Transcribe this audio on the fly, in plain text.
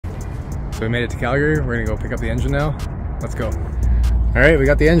So we made it to Calgary. We're gonna go pick up the engine now. Let's go. All right, we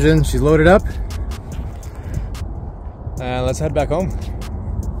got the engine. She's loaded up. Let's head back home.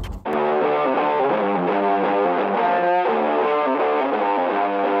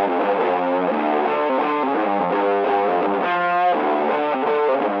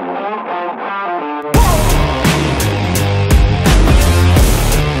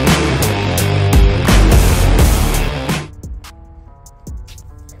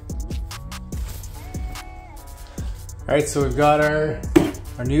 All right, so we've got our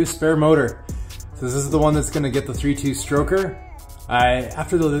new spare motor. So this is the one that's gonna get the 3.2 stroker.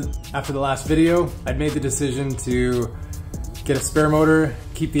 After the last video, I'd made the decision to get a spare motor,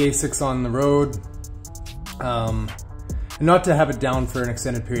 keep the A6 on the road, and not to have it down for an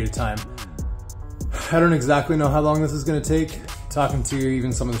extended period of time. I don't exactly know how long this is gonna take. Talking to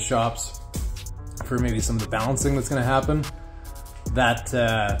even some of the shops for maybe some of the balancing that's gonna happen. That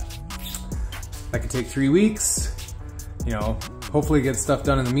could take 3 weeks. You know, hopefully get stuff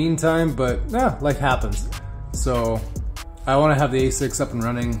done in the meantime, but yeah, life happens. So I want to have the A6 up and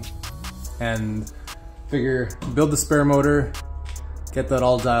running and build the spare motor, get that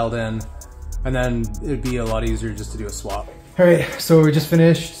all dialed in, and then it'd be a lot easier just to do a swap. All right, so we just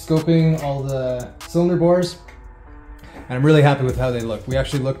finished scoping all the cylinder bores, and I'm really happy with how they look. We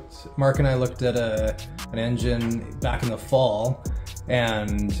actually Mark and I looked at an engine back in the fall,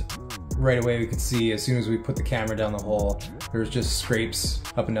 and right away we could see as soon as we put the camera down the hole, there was just scrapes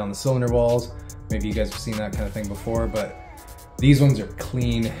up and down the cylinder walls. Maybe you guys have seen that kind of thing before, but these ones are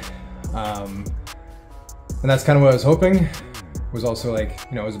clean. And that's kind of what I was hoping. It was also like,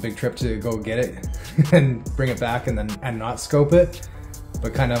 you know, it was a big trip to go get it and bring it back and not scope it,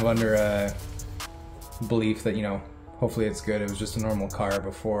 but kind of under a belief that, you know, hopefully it's good. It was just a normal car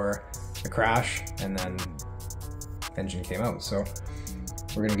before the crash, and then engine came out. So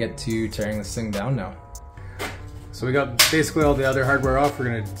we're gonna get to tearing this thing down now. So we got basically all the other hardware off. We're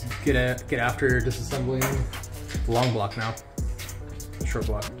gonna get after disassembling the long block now, the short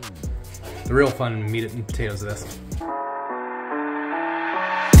block. The real fun meat and potatoes of this.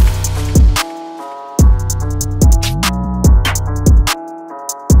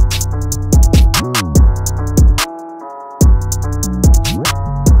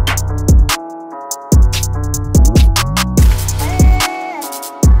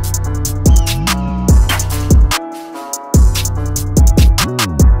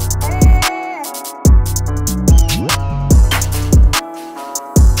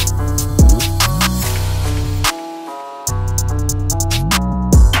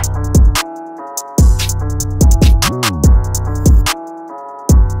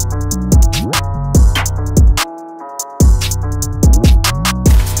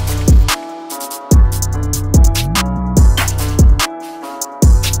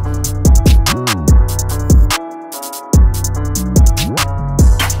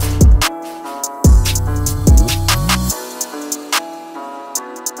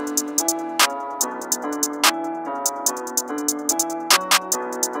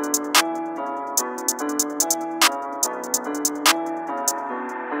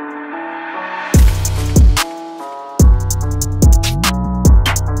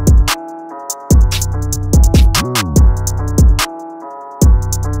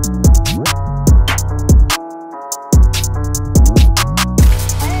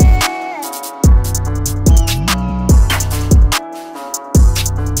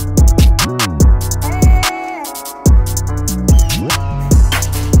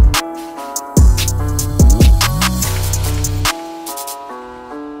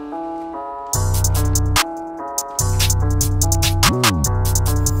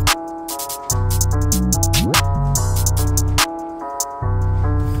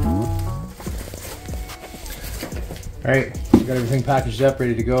 All right, we got everything packaged up,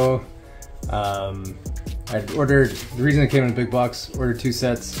 ready to go. I'd ordered, the reason it came in a big box, ordered 2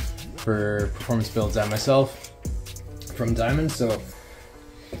 sets for performance builds and myself from Diamond, so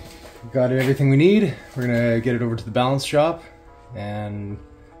got everything we need. We're gonna get it over to the balance shop and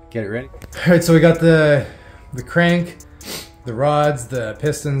get it ready. All right, so we got the crank, the rods, the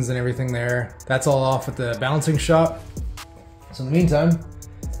pistons and everything there. That's all off at the balancing shop. So in the meantime,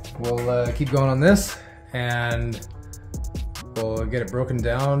 we'll keep going on this and we'll get it broken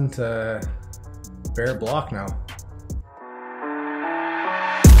down to bare block now.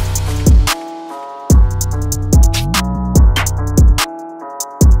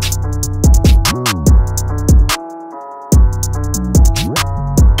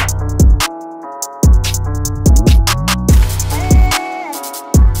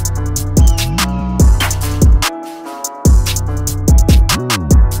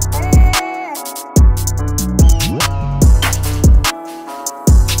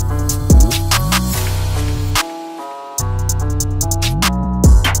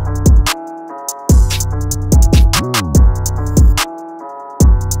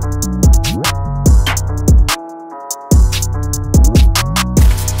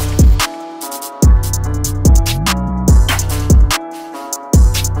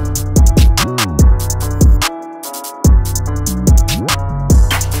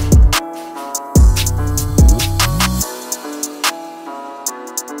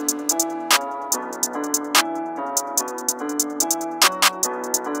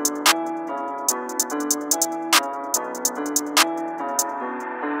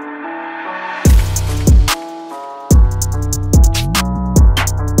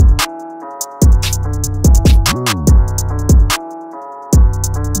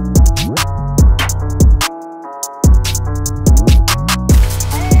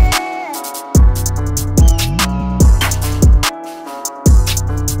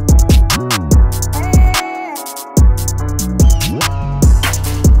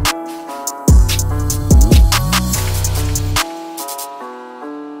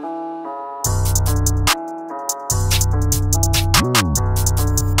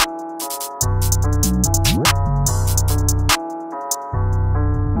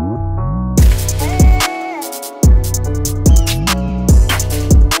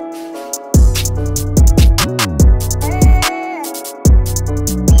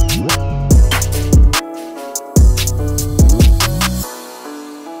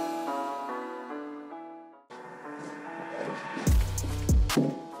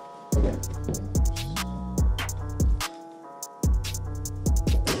 That's probably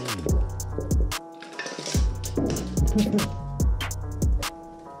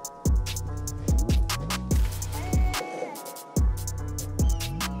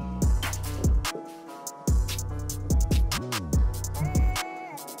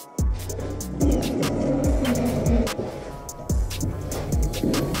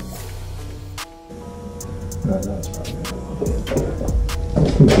good.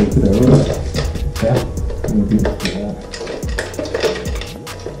 Yeah, I'm good to do that.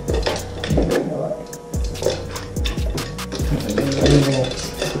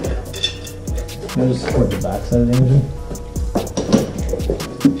 Can I just support the back side of the engine?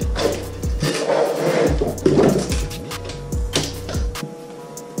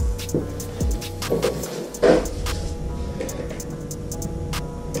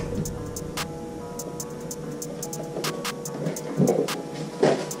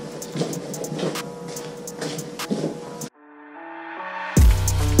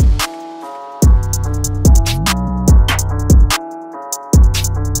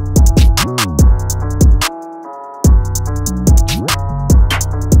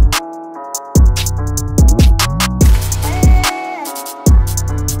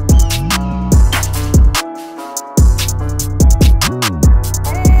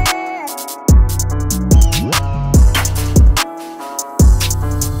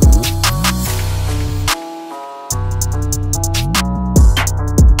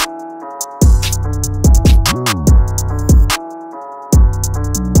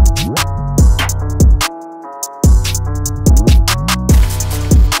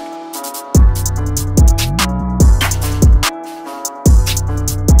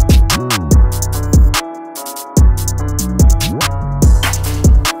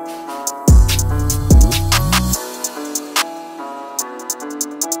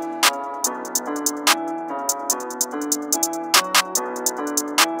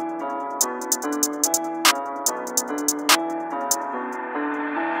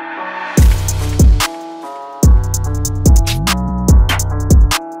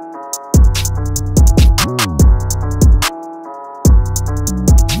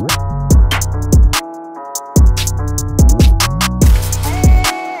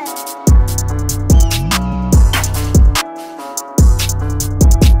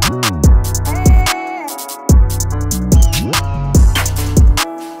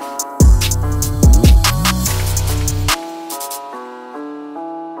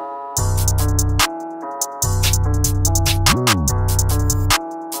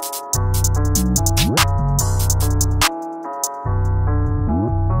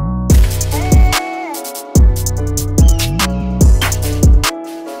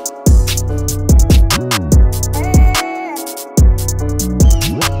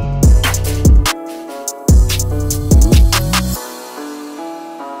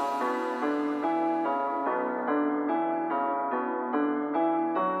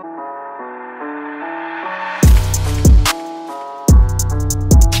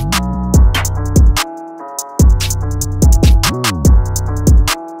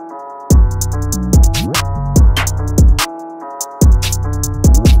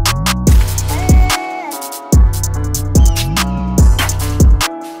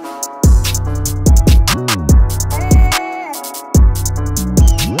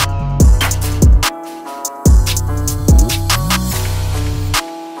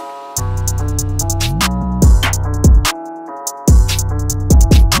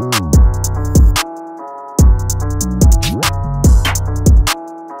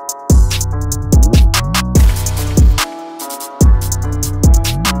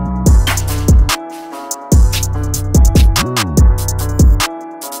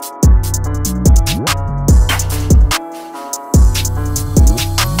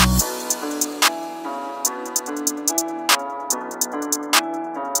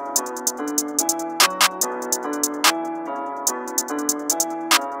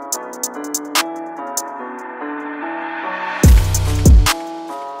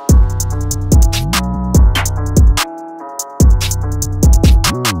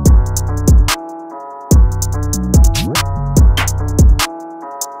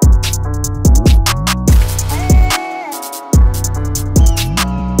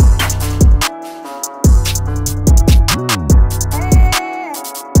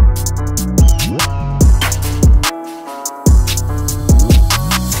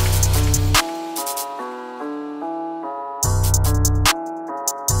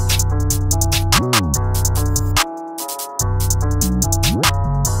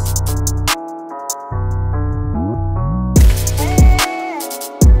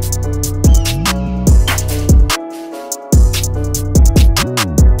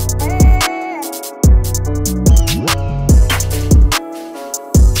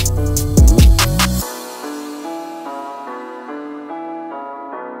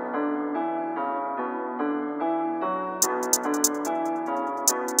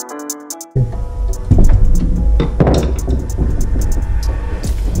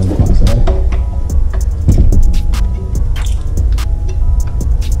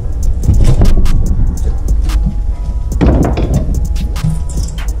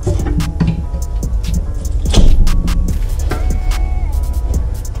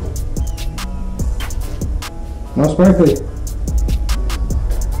 No sparkly.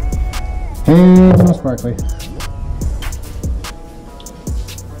 And no sparkly.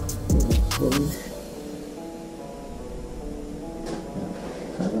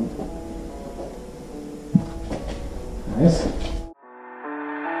 Nice.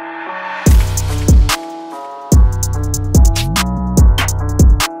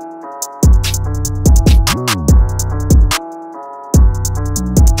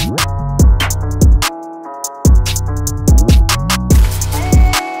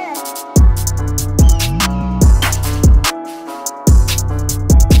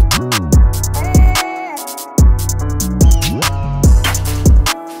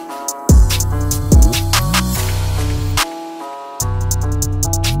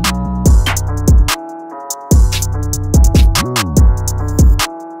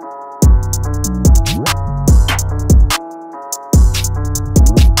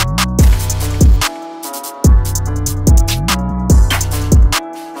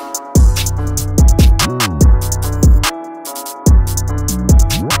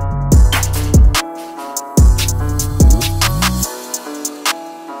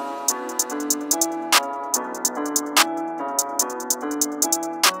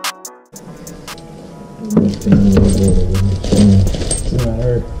 Doesn't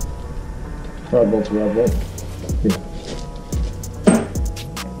matter. Rod bolt to rod bolt. Yeah.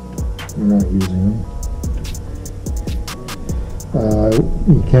 You're not using them.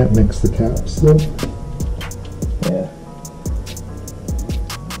 You can't mix the caps though. Yeah.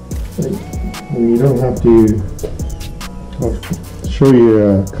 You don't have to. I'll show you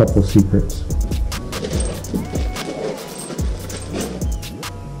a couple secrets.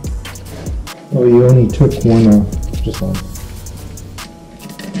 Oh, you only took one off. Just one.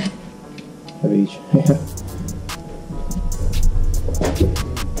 Of each. Yeah.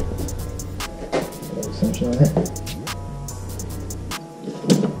 Extension on there.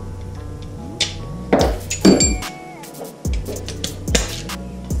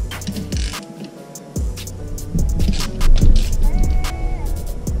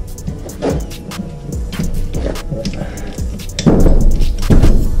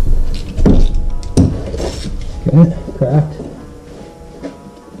 Okay, cracked.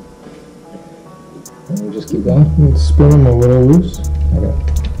 And we just keep going. You can spin them a little loose. Okay.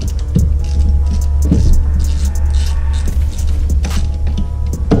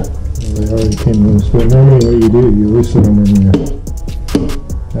 They already came loose, but normally what you do, you loosen them in here.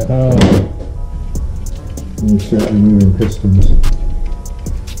 And you start removing pistons.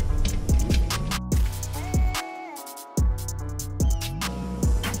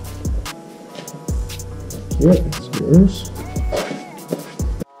 Yep, it's yours.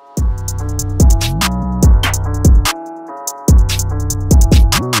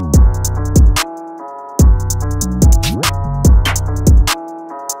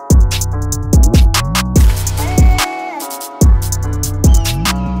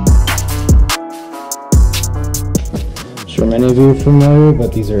 Sure many of you are familiar,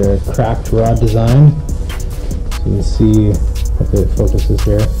 but these are a cracked rod design. So you can see, hopefully it focuses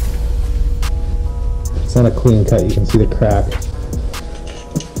here. It's not a clean cut, you can see the crack.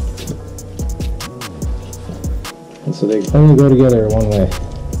 And so they only go together one way.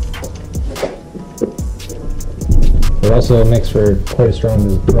 It also makes for quite a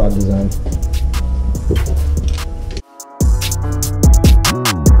strong rod design.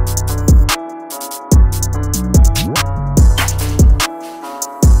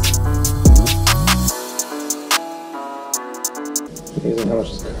 Amazing how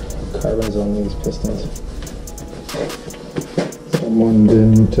much carbon's on these pistons. Someone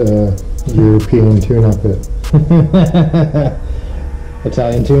didn't European tune-up it.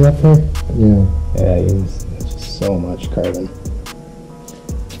 Italian tune-up here? Yeah. Yeah, it's just so much carbon.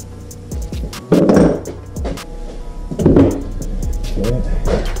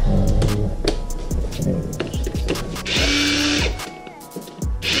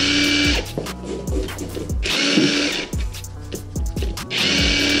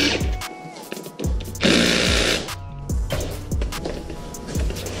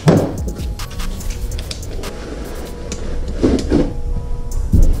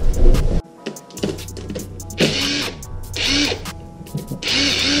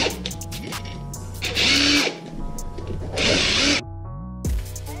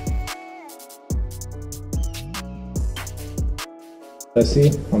 I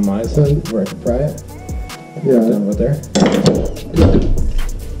see on my side where I can pry it. Yeah. Down about there.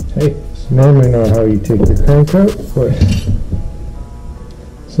 Hey. It's normally not how you take the crank out, but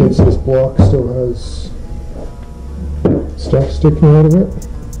since this block still has stuff sticking out of it.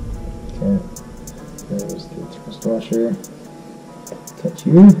 Okay. There's the thrust. pressure. Touch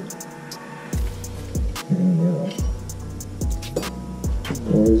you. And yeah.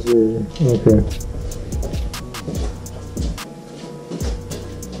 Or is there? Okay.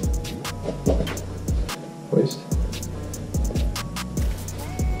 Waste.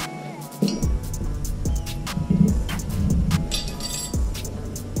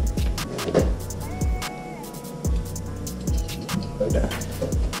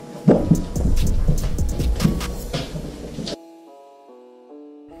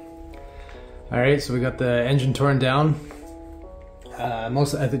 All right, so we got the engine torn down.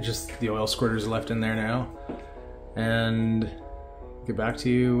 I think just the oil squirters left in there now. And get back to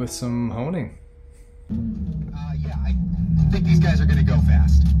you with some honing. Yeah, I think these guys are gonna go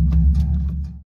fast.